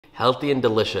healthy and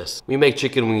delicious. We make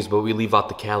chicken wings, but we leave out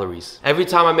the calories. Every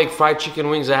time I make fried chicken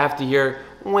wings, I have to hear,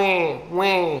 wah,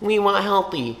 wah, we want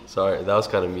healthy. Sorry, that was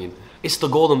kind of mean. It's the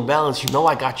golden balance, you know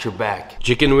I got your back.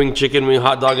 Chicken wing,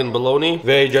 hot dog, and bologna.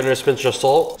 Very generous pinch of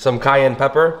salt. Some cayenne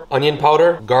pepper, onion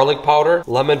powder, garlic powder,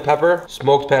 lemon pepper,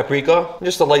 smoked paprika,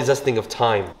 just a light zesting of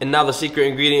thyme. And now the secret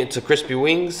ingredient to crispy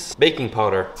wings, baking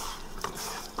powder.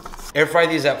 Air fry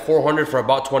these at 400 for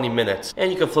about 20 minutes.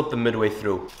 And you can flip them midway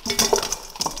through.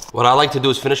 What I like to do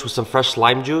is finish with some fresh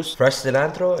lime juice, fresh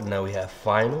cilantro, and now we have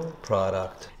final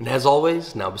product. And as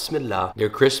always, now bismillah. They're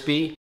crispy,